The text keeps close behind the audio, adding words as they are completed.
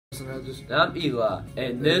Justin Hedges. I'm Eli,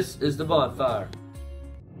 and this is The Bonfire.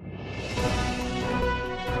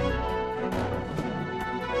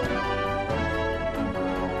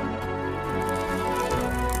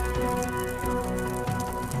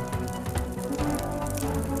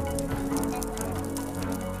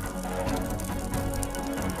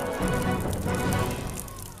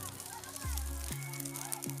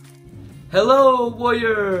 Hello,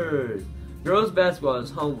 Warriors! Girls basketball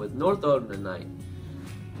is home with North Alton tonight.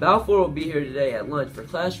 Balfour will be here today at lunch for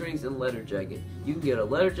class rings and letter jacket. You can get a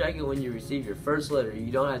letter jacket when you receive your first letter.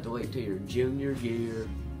 You don't have to wait till your junior year.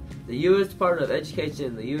 The U.S. Department of Education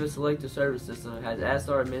and the U.S. Selective Service System has asked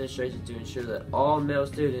our administration to ensure that all male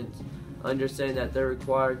students understand that they're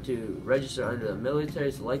required to register under the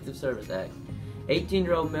Military Selective Service Act.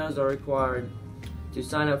 18-year-old males are required to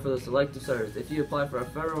sign up for the Selective Service. If you apply for a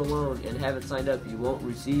federal loan and haven't signed up, you won't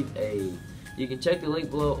receive aid. You can check the link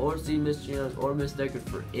below or see Ms. Jones or Ms. Deckard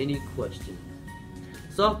for any question.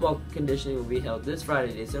 Softball conditioning will be held this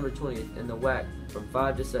Friday, December 20th in the WAC from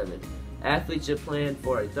 5 to 7. Athletes should plan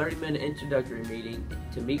for a 30-minute introductory meeting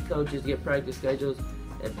to meet coaches, get practice schedules,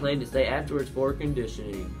 and plan to stay afterwards for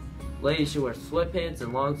conditioning. Ladies should wear sweatpants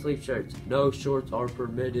and long-sleeve shirts. No shorts are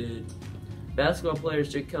permitted. Basketball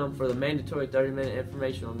players should come for the mandatory 30-minute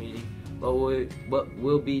informational meeting, but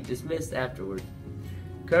will be dismissed afterwards.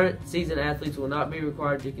 Current season athletes will not be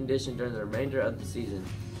required to condition during the remainder of the season.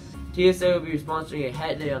 TSA will be sponsoring a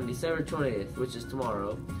hat day on December 20th, which is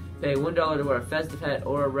tomorrow. Pay $1 to wear a festive hat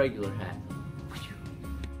or a regular hat.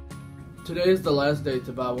 Today is the last day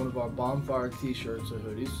to buy one of our Bonfire t-shirts or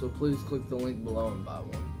hoodies, so please click the link below and buy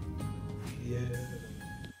one. Yeah.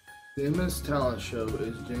 The MS Talent Show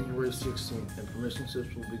is January 16th, and permission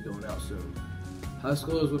slips will be going out soon. High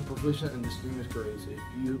schoolers with proficient and distinguished grades, if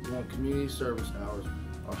you want community service hours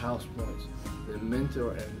or house points, then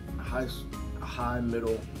mentor and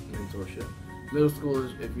high-middle mentorship. Middle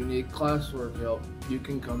schoolers, if you need classwork help, you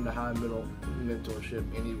can come to high-middle mentorship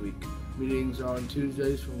any week. Meetings are on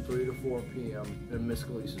Tuesdays from 3 to 4 p.m. in Miss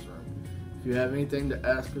Galisa's room. If you have anything to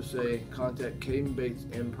ask or say, contact Caden Bates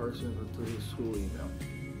in person or through his school email.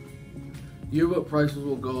 Yearbook prices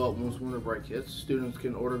will go up once winter break hits. Students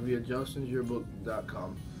can order via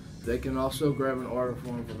justinsyearbook.com. They can also grab an order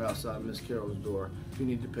form from outside Miss Carroll's door if you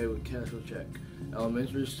need to pay with cash or check.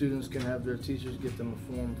 Elementary students can have their teachers get them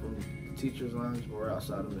a form from the teacher's lounge or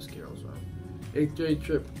outside of Miss Carroll's room. 8th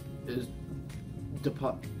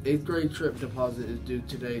grade trip deposit is due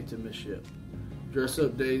today to Miss Ship. Dress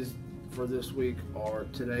up days for this week are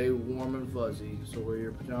today warm and fuzzy, so wear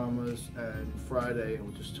your pajamas, and Friday,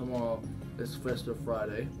 which is tomorrow, is Festive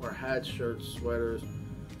Friday. Wear hats, shirts, sweaters,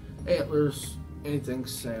 antlers, anything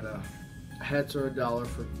Santa. Hats are $1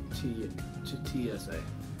 for TSA.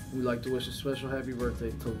 We'd like to wish a special happy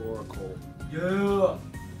birthday to Laura Cole. Yeah!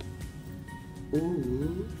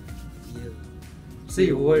 Ooh, yeah. See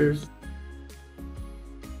you, Warriors.